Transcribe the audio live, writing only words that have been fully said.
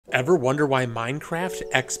Ever wonder why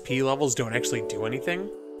Minecraft XP levels don't actually do anything?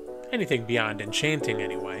 Anything beyond enchanting,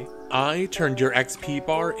 anyway. I turned your XP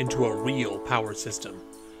bar into a real power system.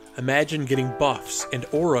 Imagine getting buffs and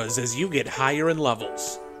auras as you get higher in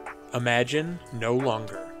levels. Imagine no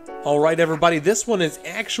longer. Alright everybody, this one is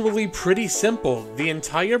actually pretty simple. The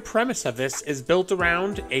entire premise of this is built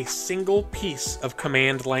around a single piece of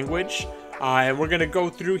command language. And we're going to go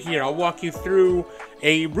through here. I'll walk you through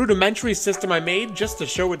a rudimentary system I made just to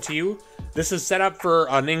show it to you. This is set up for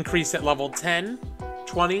an increase at level 10,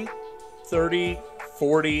 20, 30,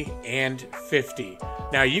 40, and 50.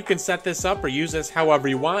 Now you can set this up or use this however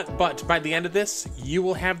you want, but by the end of this, you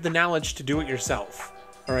will have the knowledge to do it yourself.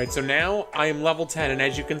 Alright, so now I am level 10, and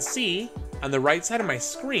as you can see, on the right side of my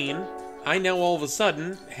screen, I now all of a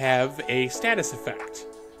sudden have a status effect.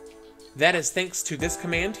 That is thanks to this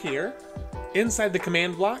command here. Inside the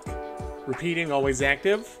command block, repeating always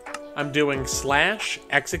active, I'm doing /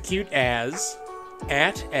 execute as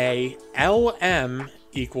at a LM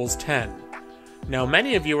equals 10. Now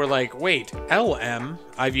many of you are like, wait, LM?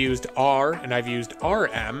 I've used R and I've used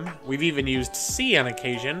RM. We've even used C on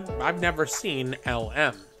occasion. I've never seen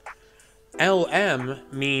LM. LM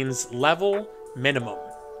means level minimum.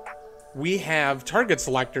 We have target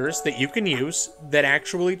selectors that you can use that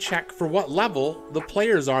actually check for what level the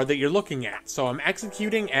players are that you're looking at. So I'm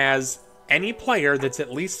executing as any player that's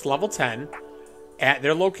at least level 10 at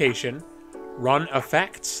their location. Run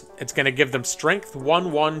effects. It's going to give them strength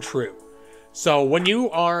 1 true. So when you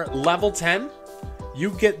are level 10,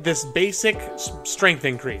 you get this basic strength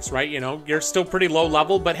increase, right? You know, you're still pretty low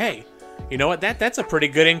level, but hey, you know what? That's a pretty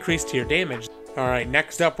good increase to your damage. All right,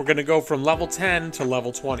 next up, we're going to go from level 10 to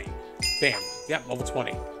level 20. Bam. Yep, level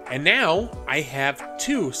 20. And now I have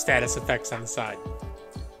 2 status effects on the side.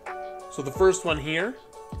 So the first one here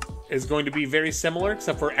is going to be very similar,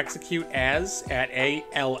 except for execute as at a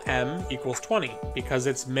LM equals 20, because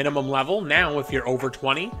it's minimum level. Now, if you're over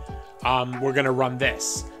 20, we're going to run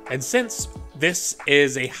this. And since this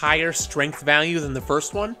is a higher strength value than the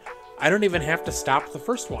first one, I don't even have to stop the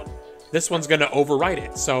first one. This one's going to overwrite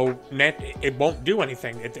it, so it won't do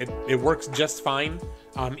anything. It works just fine,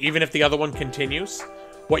 even if the other one continues.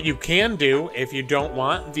 What you can do, if you don't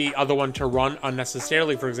want the other one to run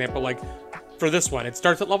unnecessarily, for example, like for this one, it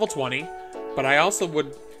starts at level 20, but I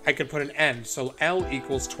could put an end, so L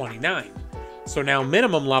equals 29. So now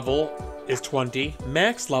minimum level is 20,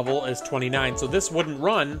 max level is 29, so this wouldn't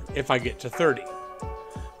run if I get to 30.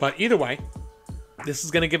 But either way, this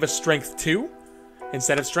is going to give us strength 2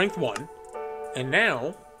 instead of strength 1. And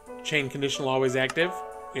now, chain conditional always active,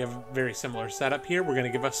 we have a very similar setup here. We're going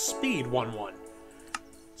to give us speed 1.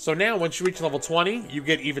 So now once you reach level 20, you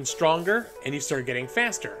get even stronger and you start getting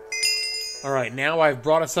faster. Alright, now I've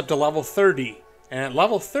brought us up to level 30. And at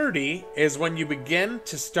level 30 is when you begin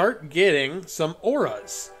to start getting some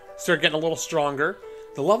auras. Start getting a little stronger.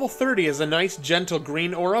 The level 30 is a nice gentle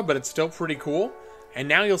green aura, but it's still pretty cool. And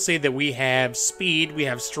now you'll see that we have speed, we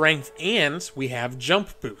have strength, and we have jump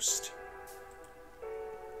boost.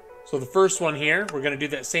 So the first one here, we're going to do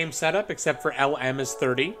that same setup, except for LM is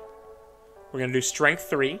 30. We're going to do strength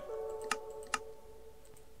 3.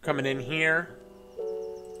 Coming in here,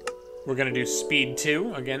 we're going to do speed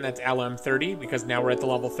 2. Again, that's LM 30, because now we're at the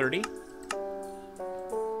level 30.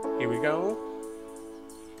 Here we go.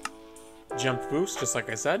 Jump boost, just like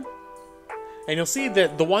I said. And you'll see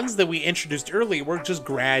that the ones that we introduced early were just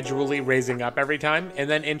gradually raising up every time and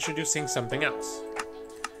then introducing something else.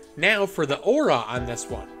 Now for the aura on this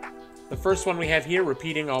one. The first one we have here,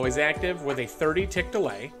 repeating always active with a 30 tick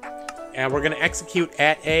delay. And we're going to execute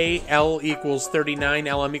at a L equals 39,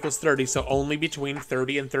 LM equals 30, so only between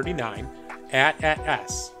 30 and 39. At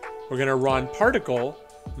S. We're going to run particle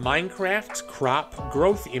Minecraft crop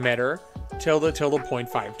growth emitter tilde tilde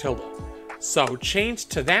 0.5 tilde. So change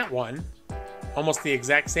to that one. Almost the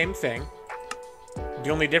exact same thing. The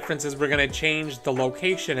only difference is we're going to change the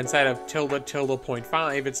location. Instead of tilde tilde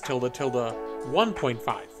 0.5, it's tilde tilde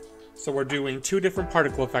 1.5. So we're doing 2 different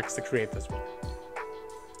particle effects to create this one.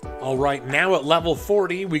 Alright, now at level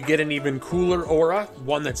 40, we get an even cooler aura,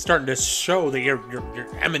 one that's starting to show that you're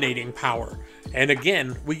emanating power. And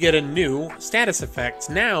again, we get a new status effect.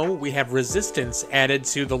 Now we have resistance added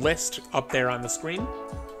to the list up there on the screen.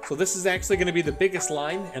 So this is actually going to be the biggest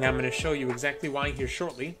line, and I'm going to show you exactly why here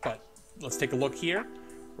shortly, but let's take a look here.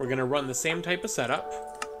 We're going to run the same type of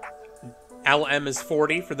setup. LM is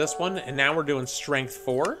 40 for this one, and now we're doing strength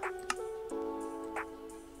 4.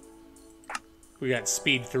 We got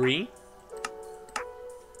speed 3.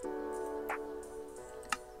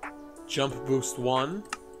 Jump boost 1.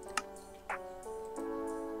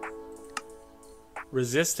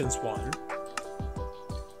 Resistance 1.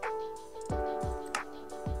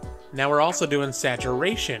 Now we're also doing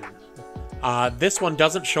saturation. This one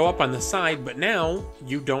doesn't show up on the side, but now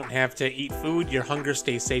you don't have to eat food. Your hunger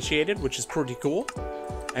stays satiated, which is pretty cool.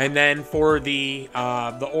 And then for the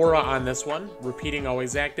aura on this one, repeating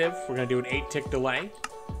always active, we're going to do an 8-tick delay.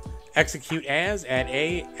 Execute as at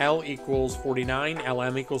A, L equals 49,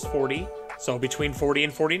 LM equals 40. So between 40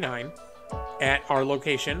 and 49. At our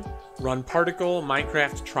location, run particle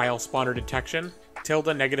Minecraft trial spawner detection, tilde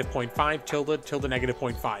 -0.5, tilde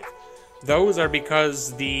 -0.5. Those are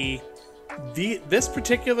because this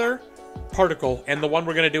particular particle and the one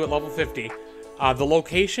we're going to do at level 50, the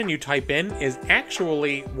location you type in is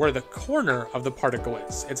actually where the corner of the particle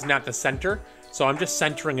is. It's not the center, so I'm just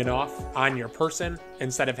centering it off on your person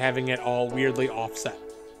instead of having it all weirdly offset.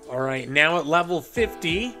 Alright, now at level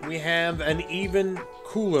 50, we have an even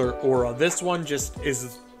cooler aura. This one just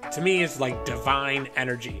is, to me, is like divine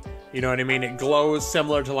energy. You know what I mean? It glows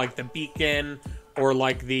similar to like the beacon or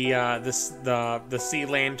like the sea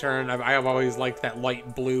lantern. I've always liked that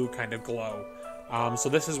light blue kind of glow. So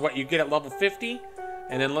this is what you get at level 50.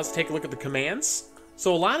 And then let's take a look at the commands.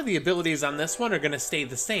 So a lot of the abilities on this one are going to stay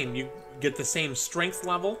the same. You get the same strength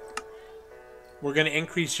level. We're going to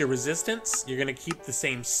increase your resistance. You're going to keep the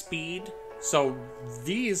same speed. So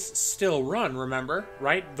these still run, remember,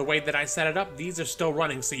 right? The way that I set it up, these are still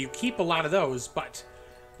running. So you keep a lot of those, but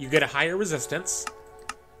you get a higher resistance.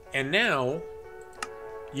 And now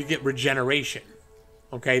you get regeneration.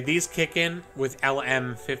 Okay, these kick in with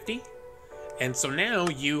LM50. And so now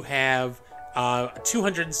you have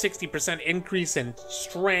 260% increase in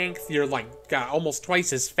strength. You're like almost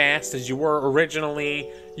twice as fast as you were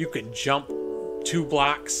originally. You can jump 2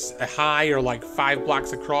 blocks high or like 5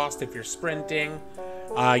 blocks across if you're sprinting.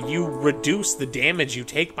 You reduce the damage you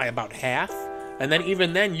take by about half. And then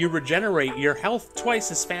even then you regenerate your health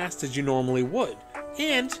twice as fast as you normally would.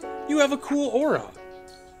 And you have a cool aura.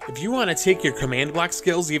 If you want to take your command block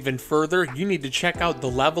skills even further, you need to check out the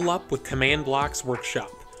Level Up with Command Blocks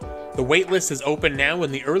workshop. The waitlist is open now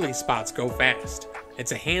and the early spots go fast.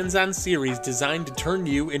 It's a hands-on series designed to turn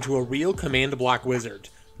you into a real command block wizard.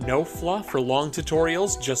 No fluff or long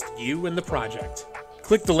tutorials, just you and the project.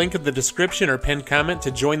 Click the link in the description or pinned comment to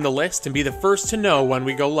join the list and be the first to know when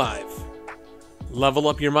we go live. Level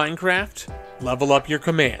up your Minecraft, level up your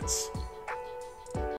commands.